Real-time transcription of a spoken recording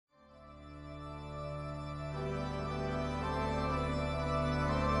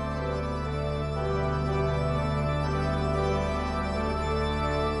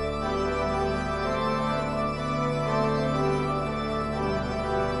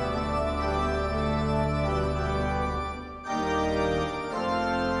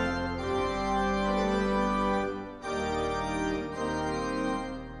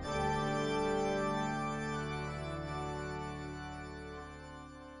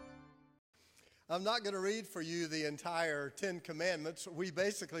I'm not going to read for you the entire 10 Commandments. We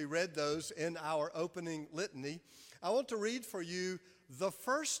basically read those in our opening litany. I want to read for you the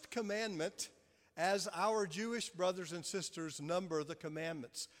first commandment as our Jewish brothers and sisters number the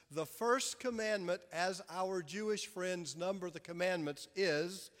commandments. The first commandment as our Jewish friends number the commandments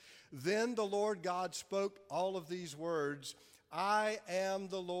is, "Then the Lord God spoke all of these words, I am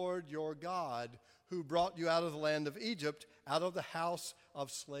the Lord your God, who brought you out of the land of Egypt, out of the house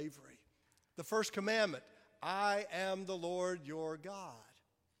of slavery." The first commandment, I am the Lord your God.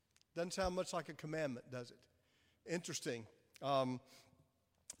 Doesn't sound much like a commandment, does it? Interesting.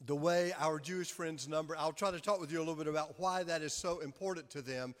 The way our Jewish friends number, I'll try to talk with you a little bit about why that is so important to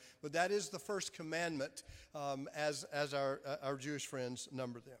them, but that is the first commandment as our Jewish friends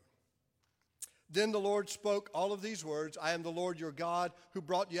number them. Then the Lord spoke all of these words, I am the Lord your God, who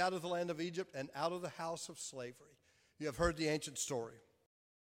brought you out of the land of Egypt and out of the house of slavery. You have heard the ancient story.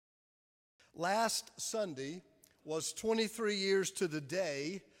 Last Sunday was 23 years to the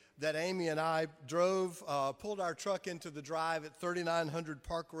day that Amy and I pulled our truck into the drive at 3900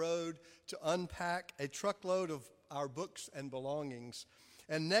 Park Road to unpack a truckload of our books and belongings.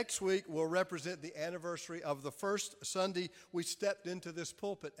 And next week will represent the anniversary of the first Sunday we stepped into this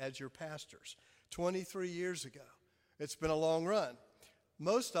pulpit as your pastors, 23 years ago. It's been a long run.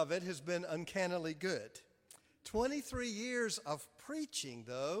 Most of it has been uncannily good. 23 years of preaching,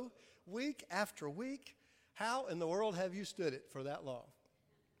 though, week after week. How in the world have you stood it for that long?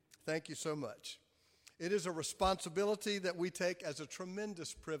 Thank you so much. It is a responsibility that we take as a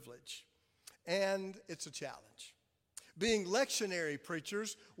tremendous privilege, and it's a challenge. Being lectionary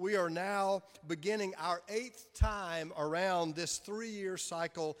preachers, we are now beginning our 8th time around this 3-year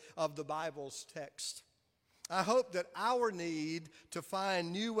cycle of the Bible's text. I hope that our need to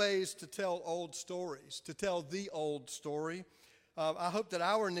find new ways to tell old stories, to tell the old story, I hope that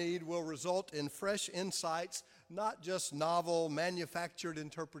our need will result in fresh insights, not just novel, manufactured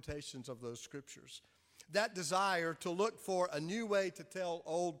interpretations of those scriptures. That desire to look for a new way to tell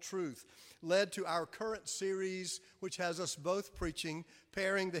old truth led to our current series, which has us both preaching,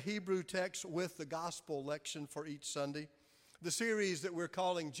 pairing the Hebrew text with the gospel lection for each Sunday. The series that we're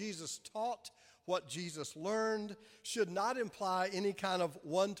calling Jesus Taught, What Jesus Learned, should not imply any kind of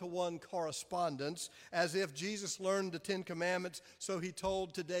one-to-one correspondence, as if Jesus learned the 10 Commandments, so he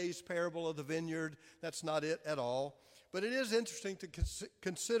told today's parable of the vineyard. That's not it at all. But it is interesting to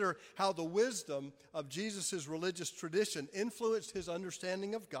consider how the wisdom of Jesus' religious tradition influenced his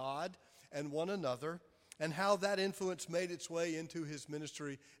understanding of God and one another, and how that influence made its way into his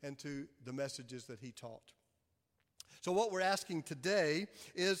ministry and to the messages that he taught. So what we're asking today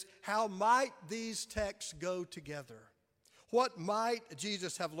is, how might these texts go together? What might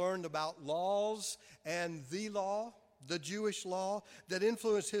Jesus have learned about laws and the law, the Jewish law, that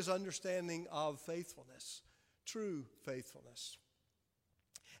influenced his understanding of faithfulness, true faithfulness?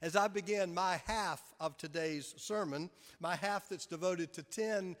 As I begin my half of today's sermon, my half that's devoted to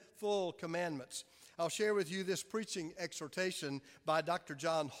 10 full commandments, I'll share with you this preaching exhortation by Dr.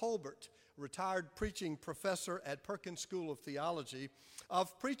 John Holbert, retired preaching professor at Perkins School of Theology.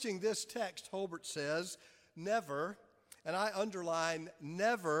 Of preaching this text, Holbert says, never, and I underline,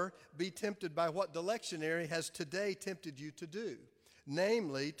 never be tempted by what the lectionary has today tempted you to do,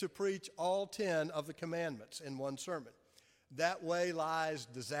 namely to preach all 10 of the commandments in one sermon. That way lies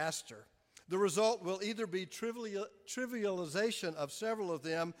disaster. The result will either be trivialization of several of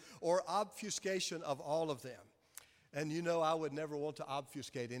them or obfuscation of all of them. And you know I would never want to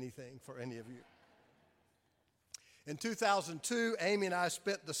obfuscate anything for any of you. In 2002, Amy and I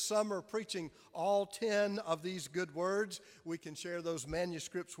spent the summer preaching all 10 of these good words. We can share those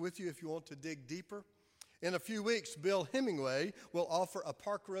manuscripts with you if you want to dig deeper. In a few weeks, Bill Hemingway will offer a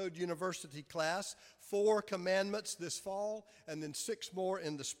Park Road University class, 4 commandments this fall, and then 6 more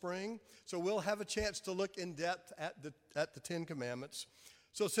in the spring. So we'll have a chance to look in depth at the 10 commandments.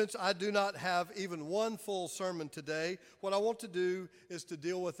 So since I do not have even one full sermon today, what I want to do is to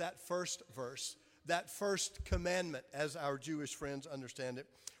deal with that first verse, that first commandment, as our Jewish friends understand it,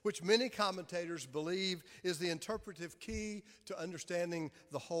 which many commentators believe is the interpretive key to understanding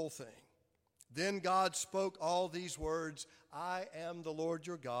the whole thing. Then God spoke all these words, I am the Lord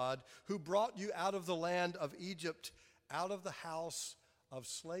your God, who brought you out of the land of Egypt, out of the house of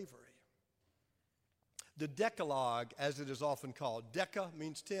slavery. The Decalogue, as it is often called. Deca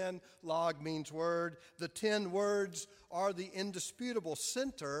means 10, log means word. The 10 words are the indisputable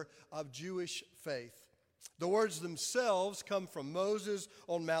center of Jewish faith. The words themselves come from Moses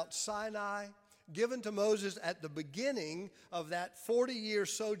on Mount Sinai, given to Moses at the beginning of that 40-year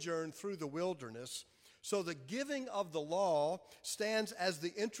sojourn through the wilderness, So the giving of the law stands as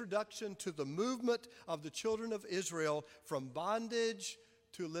the introduction to the movement of the children of Israel from bondage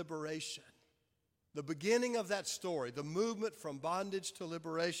to liberation. The beginning of that story, the movement from bondage to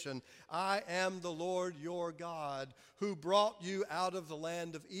liberation. I am the Lord your God who brought you out of the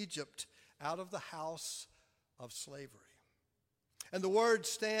land of Egypt, out of the house of slavery. And the words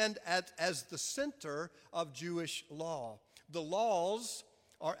stand as the center of Jewish law. The laws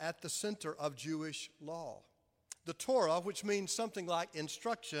are at the center of Jewish law. The Torah, which means something like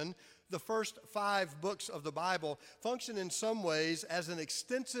instruction, the first 5 books of the Bible, function in some ways as an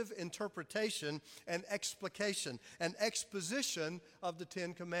extensive interpretation and explication, an exposition of the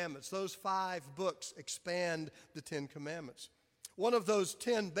 10 Commandments. Those 5 books expand the 10 Commandments. One of those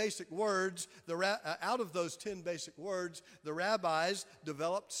 10 basic words, out of those 10 basic words, the rabbis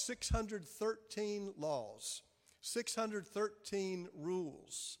developed 613 laws, 613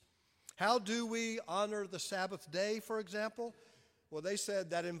 rules. How do we honor the Sabbath day, for example? Well, they said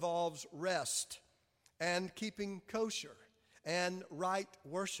that involves rest and keeping kosher and right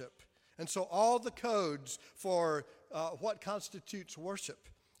worship. And so all the codes for what constitutes worship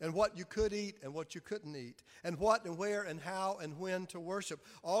and what you could eat and what you couldn't eat and what and where and how and when to worship,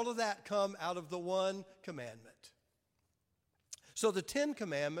 all of that come out of the one commandment. So the 10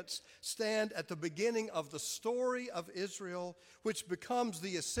 Commandments stand at the beginning of the story of Israel, which becomes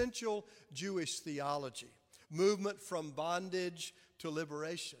the essential Jewish theology. Movement from bondage to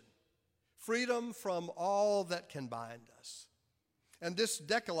liberation. Freedom from all that can bind us. And this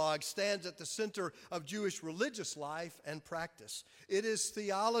Decalogue stands at the center of Jewish religious life and practice. It is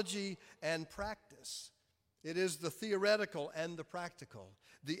theology and practice. It is the theoretical and the practical,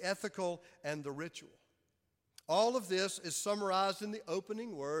 the ethical and the ritual. All of this is summarized in the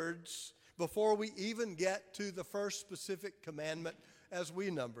opening words before we even get to the first specific commandment as we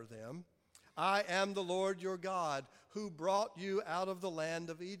number them. I am the Lord your God who brought you out of the land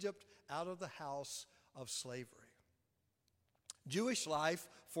of Egypt, out of the house of slavery. Jewish life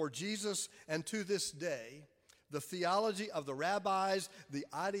for Jesus and to this day, the theology of the rabbis, the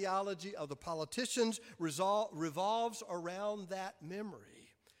ideology of the politicians revolves around that memory.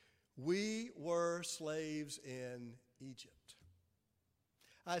 We were slaves in Egypt.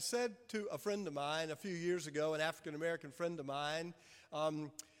 I said to a friend of mine a few years ago, an African-American friend of mine,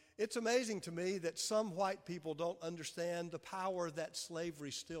 it's amazing to me that some white people don't understand the power that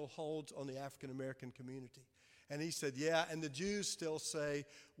slavery still holds on the African-American community. And he said, yeah, and the Jews still say,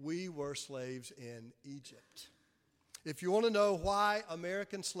 we were slaves in Egypt. If you want to know why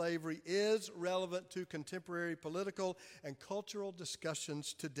American slavery is relevant to contemporary political and cultural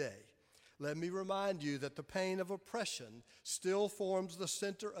discussions today, let me remind you that the pain of oppression still forms the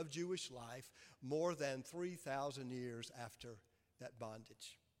center of Jewish life more than 3,000 years after that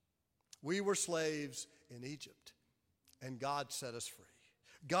bondage. We were slaves in Egypt, and God set us free.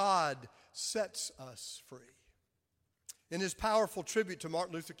 God sets us free. In his powerful tribute to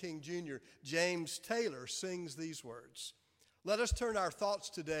Martin Luther King Jr., James Taylor sings these words. Let us turn our thoughts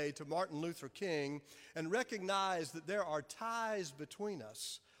today to Martin Luther King and recognize that there are ties between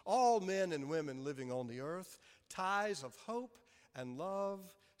us, all men and women living on the earth, ties of hope and love,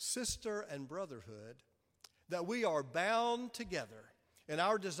 sister and brotherhood, that we are bound together in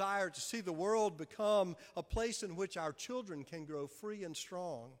our desire to see the world become a place in which our children can grow free and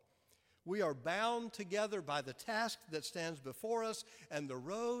strong. We are bound together by the task that stands before us and the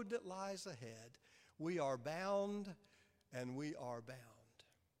road that lies ahead. We are bound and we are bound.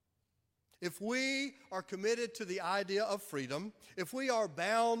 If we are committed to the idea of freedom, if we are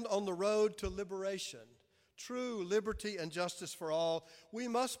bound on the road to liberation, true liberty and justice for all, we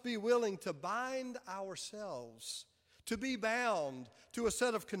must be willing to bind ourselves, to be bound to a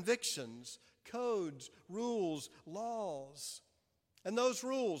set of convictions, codes, rules, laws. And those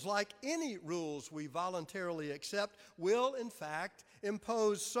rules, like any rules we voluntarily accept, will in fact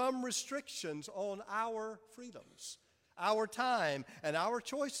impose some restrictions on our freedoms, our time and our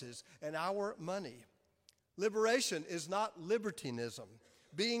choices and our money. Liberation is not libertinism.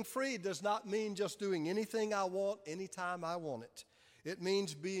 Being free does not mean just doing anything I want anytime I want it. It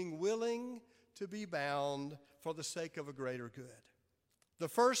means being willing to be bound for the sake of a greater good. The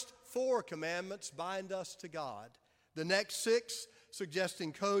first 4 commandments bind us to God. The next 6,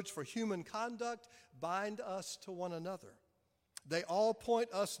 suggesting codes for human conduct, bind us to one another. They all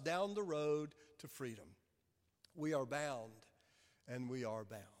point us down the road to freedom. We are bound, and we are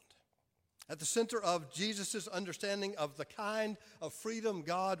bound. At the center of Jesus' understanding of the kind of freedom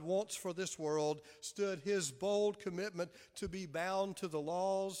God wants for this world stood his bold commitment to be bound to the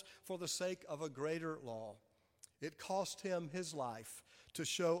laws for the sake of a greater law. It cost him his life to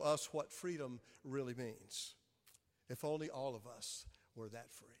show us what freedom really means. If only all of us were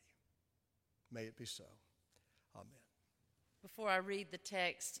that free. May it be so. Amen. Before I read the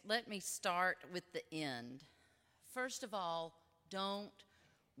text, let me start with the end. First of all, don't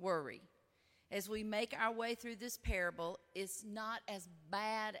worry. As we make our way through this parable, it's not as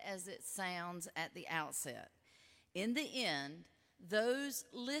bad as it sounds at the outset. In the end, those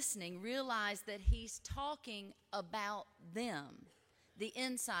listening realize that he's talking about them, the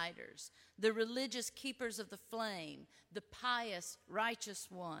insiders, the religious keepers of the flame, the pious, righteous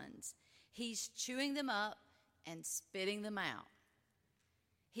ones. He's chewing them up and spitting them out.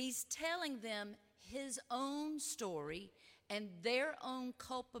 He's telling them his own story and their own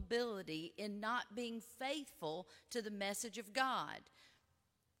culpability in not being faithful to the message of God,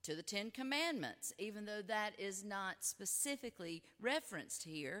 to the 10 Commandments, even though that is not specifically referenced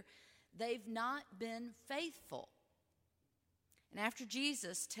here. They've not been faithful. And after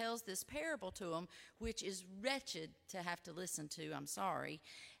Jesus tells this parable to them, which is wretched to have to listen to, I'm sorry,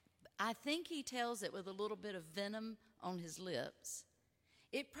 I think he tells it with a little bit of venom on his lips.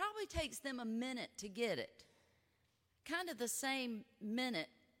 It probably takes them a minute to get it. Kind of the same minute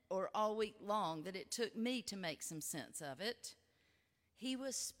or all week long that it took me to make some sense of it. He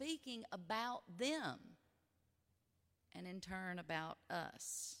was speaking about them and in turn about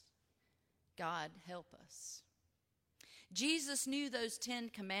us. God help us. Jesus knew those 10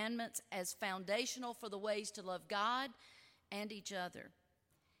 commandments as foundational for the ways to love God and each other.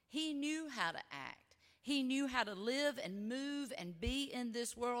 He knew how to act. He knew how to live and move and be in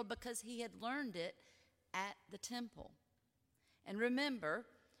this world because he had learned it at the temple. And remember,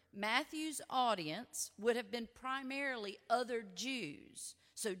 Matthew's audience would have been primarily other Jews.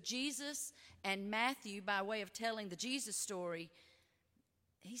 So Jesus and Matthew, by way of telling the Jesus story,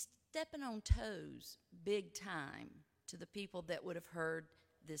 he's stepping on toes big time to the people that would have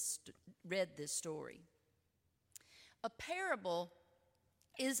read this story. A parable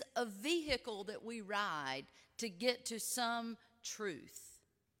is a vehicle that we ride to get to some truth.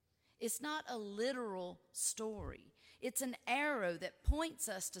 It's not a literal story. It's an arrow that points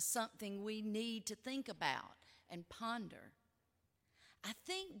us to something we need to think about and ponder. I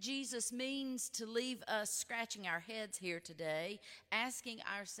think Jesus means to leave us scratching our heads here today, asking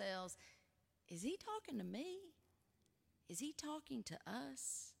ourselves, is he talking to me? Is he talking to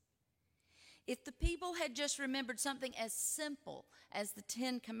us? If the people had just remembered something as simple as the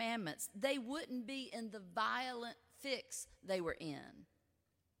 10 Commandments, they wouldn't be in the violent fix they were in.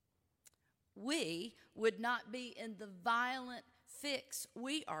 We would not be in the violent fix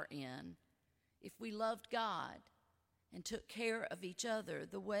we are in if we loved God and took care of each other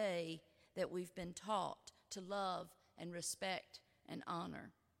the way that we've been taught to love and respect and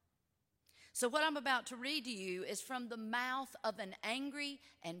honor. So what I'm about to read to you is from the mouth of an angry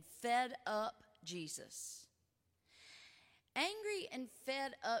and fed up Jesus. Angry and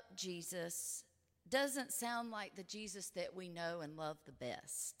fed up Jesus doesn't sound like the Jesus that we know and love the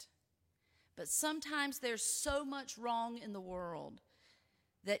best. But sometimes there's so much wrong in the world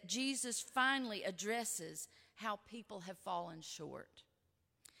that Jesus finally addresses how people have fallen short.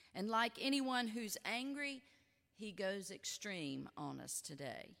 And like anyone who's angry, he goes extreme on us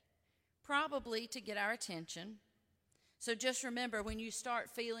today, probably to get our attention. So just remember, when you start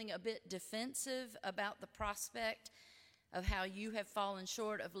feeling a bit defensive about the prospect of how you have fallen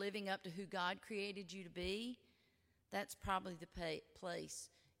short of living up to who God created you to be, that's probably the place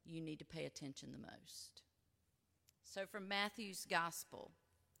you need to pay attention the most. So from Matthew's gospel,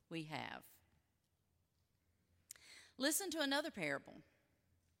 we have, listen to another parable.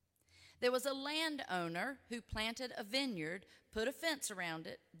 There was a landowner who planted a vineyard, put a fence around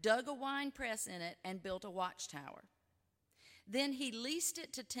it, dug a wine press in it, and built a watchtower. Then he leased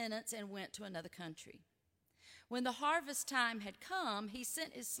it to tenants and went to another country. When the harvest time had come, he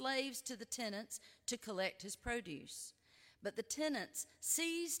sent his slaves to the tenants to collect his produce. But the tenants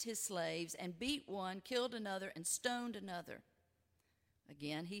seized his slaves and beat one, killed another, and stoned another.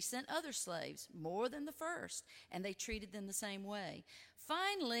 Again, he sent other slaves, more than the first, and they treated them the same way.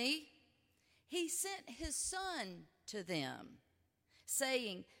 Finally, he sent his son to them,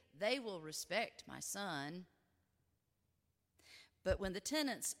 saying, "They will respect my son." But when the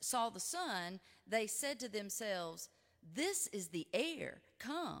tenants saw the son, they said to themselves, "This is the heir.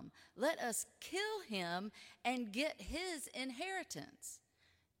 Come, let us kill him and get his inheritance."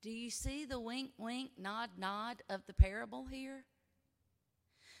 Do you see the wink, wink, nod, nod of the parable here?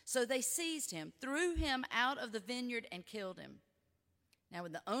 So they seized him, threw him out of the vineyard, and killed him. Now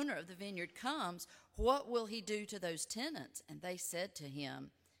when the owner of the vineyard comes, what will he do to those tenants? And they said to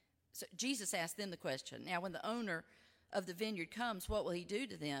him, so Jesus asked them the question. Now when the owner of the vineyard comes, what will he do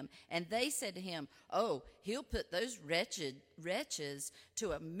to them? And they said to him, oh, he'll put those wretches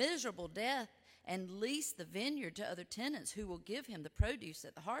to a miserable death and lease the vineyard to other tenants who will give him the produce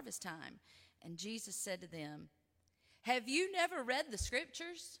at the harvest time. And Jesus said to them, have you never read the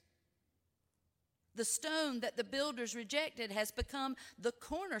scriptures? The stone that the builders rejected has become the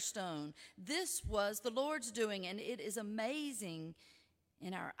cornerstone. This was the Lord's doing, and it is amazing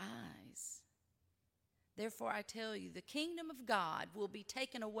in our eyes. Therefore, I tell you, the kingdom of God will be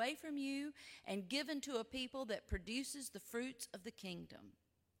taken away from you and given to a people that produces the fruits of the kingdom.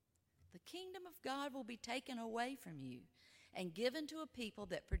 The kingdom of God will be taken away from you and given to a people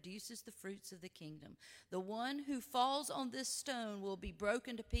that produces the fruits of the kingdom. The one who falls on this stone will be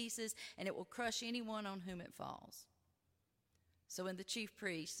broken to pieces, and it will crush anyone on whom it falls. So when the chief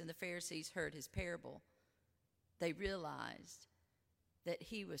priests and the Pharisees heard his parable, they realized that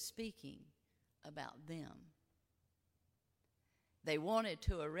he was speaking about them. They wanted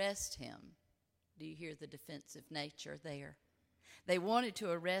to arrest him. Do you hear the defensive nature there? They wanted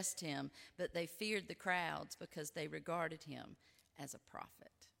to arrest him, but they feared the crowds because they regarded him as a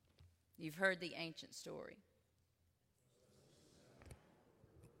prophet. You've heard the ancient story.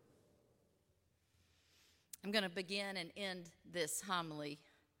 I'm going to begin and end this homily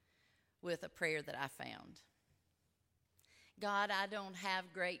with a prayer that I found. God, I don't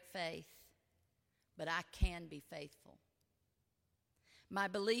have great faith, but I can be faithful. My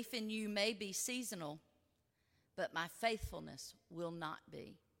belief in you may be seasonal, but my faithfulness will not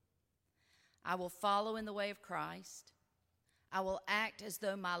be. I will follow in the way of Christ. I will act as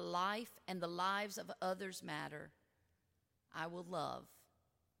though my life and the lives of others matter. I will love.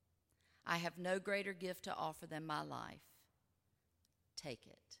 I have no greater gift to offer than my life. Take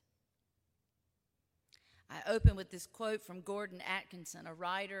it. I open with this quote from Gordon Atkinson, a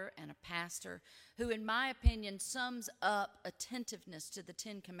writer and a pastor, who, in my opinion, sums up attentiveness to the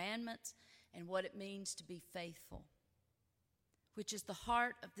Ten Commandments and what it means to be faithful, which is the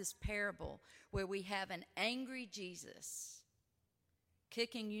heart of this parable, where we have an angry Jesus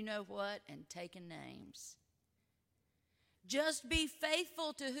kicking you-know-what and taking names. Just be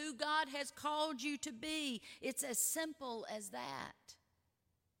faithful to who God has called you to be. It's as simple as that.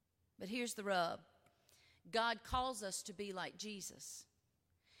 But here's the rub. God calls us to be like Jesus.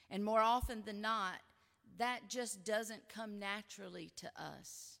 And more often than not, that just doesn't come naturally to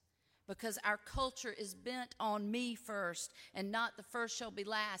us, because our culture is bent on me first, and not the first shall be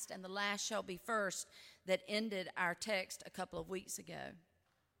last and the last shall be first that ended our text a couple of weeks ago.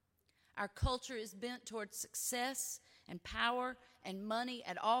 Our culture is bent towards success and power and money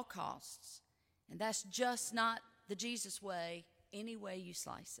at all costs, and that's just not the Jesus way, any way you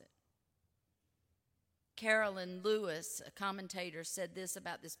slice it. Carolyn Lewis, a commentator, said this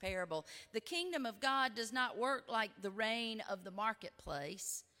about this parable: the kingdom of God does not work like the reign of the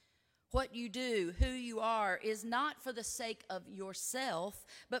marketplace. What you do, who you are, is not for the sake of yourself,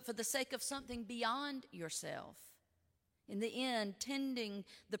 but for the sake of something beyond yourself. In the end, tending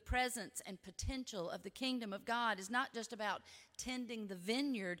the presence and potential of the kingdom of God is not just about tending the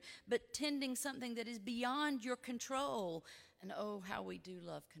vineyard, but tending something that is beyond your control. And oh, how we do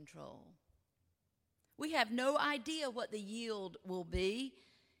love control. We have no idea what the yield will be,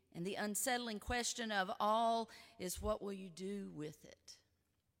 and the unsettling question of all is, what will you do with it?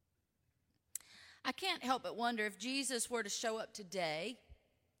 I can't help but wonder, if Jesus were to show up today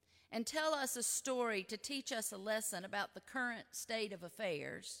and tell us a story to teach us a lesson about the current state of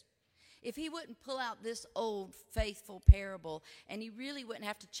affairs, if he wouldn't pull out this old faithful parable, and he really wouldn't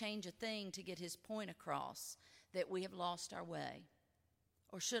have to change a thing to get his point across, that we have lost our way.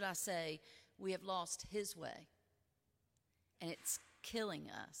 Or should I say, we have lost his way, and it's killing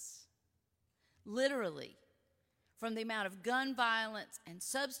us. Literally, from the amount of gun violence and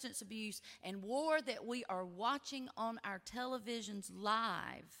substance abuse and war that we are watching on our televisions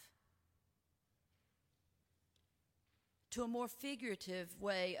live, to a more figurative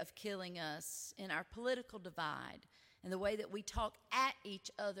way of killing us in our political divide and the way that we talk at each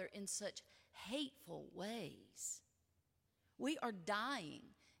other in such hateful ways. We are dying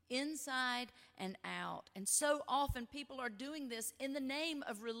inside and out. And so often people are doing this in the name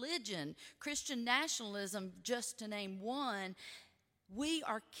of religion, Christian nationalism, just to name one. We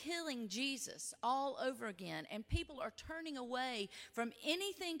are killing Jesus all over again, and people are turning away from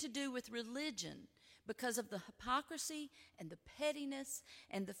anything to do with religion because of the hypocrisy and the pettiness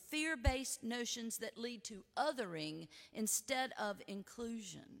and the fear-based notions that lead to othering instead of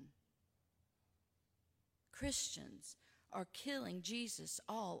inclusion. Christians are killing Jesus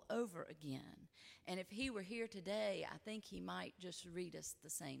all over again. And if he were here today, I think he might just read us the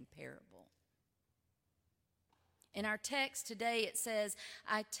same parable. In our text today, it says,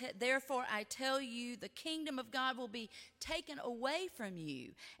 therefore I tell you, the kingdom of God will be taken away from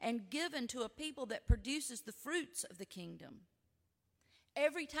you and given to a people that produces the fruits of the kingdom.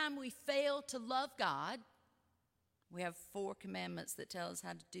 Every time we fail to love God, we have 4 commandments that tell us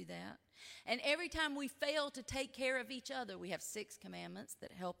how to do that. And every time we fail to take care of each other, we have 6 commandments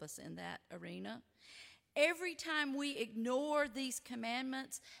that help us in that arena. Every time we ignore these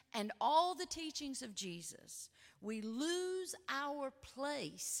commandments and all the teachings of Jesus, we lose our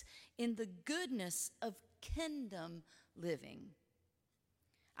place in the goodness of kingdom living.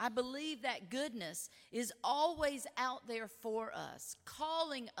 I believe that goodness is always out there for us,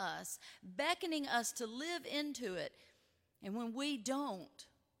 calling us, beckoning us to live into it. And when we don't,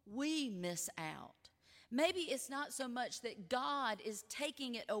 we miss out. Maybe it's not so much that God is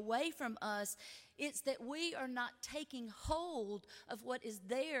taking it away from us, it's that we are not taking hold of what is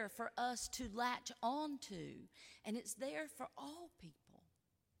there for us to latch onto. And it's there for all people.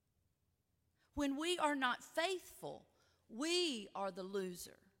 When we are not faithful, we are the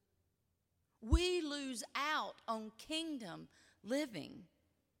loser. We lose out on kingdom living.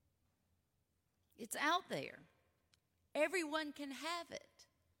 It's out there. Everyone can have it.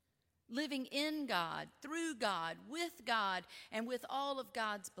 Living in God, through God, and with all of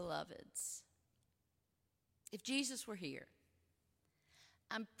God's beloveds. If Jesus were here,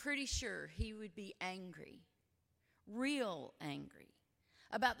 I'm pretty sure he would be angry, real angry,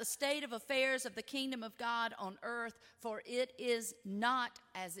 about the state of affairs of the kingdom of God on earth, for it is not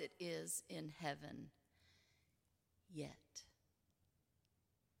as it is in heaven yet.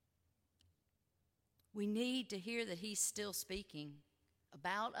 We need to hear that he's still speaking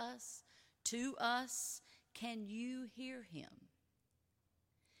about us, to us. Can you hear him?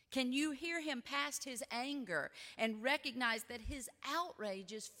 Can you hear him past his anger and recognize that his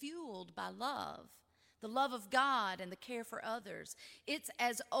outrage is fueled by love? The love of God and the care for others. It's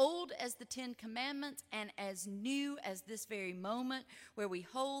as old as the 10 Commandments and as new as this very moment where we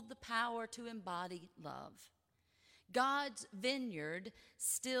hold the power to embody love. God's vineyard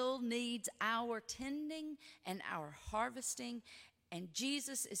still needs our tending and our harvesting, and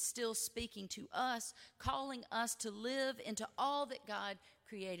Jesus is still speaking to us, calling us to live into all that God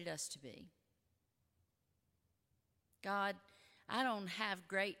created us to be. God, I don't have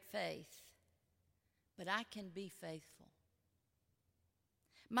great faith, but I can be faithful.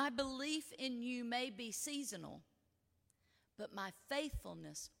 My belief in you may be seasonal, but my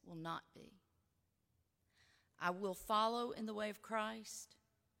faithfulness will not be. I will follow in the way of Christ.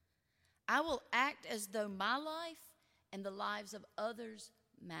 I will act as though my life and the lives of others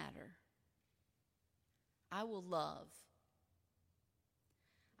matter. I will love.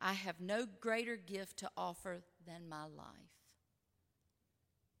 I have no greater gift to offer than my life.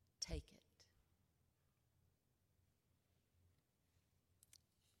 Take it.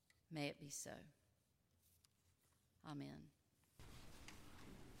 May it be so. Amen.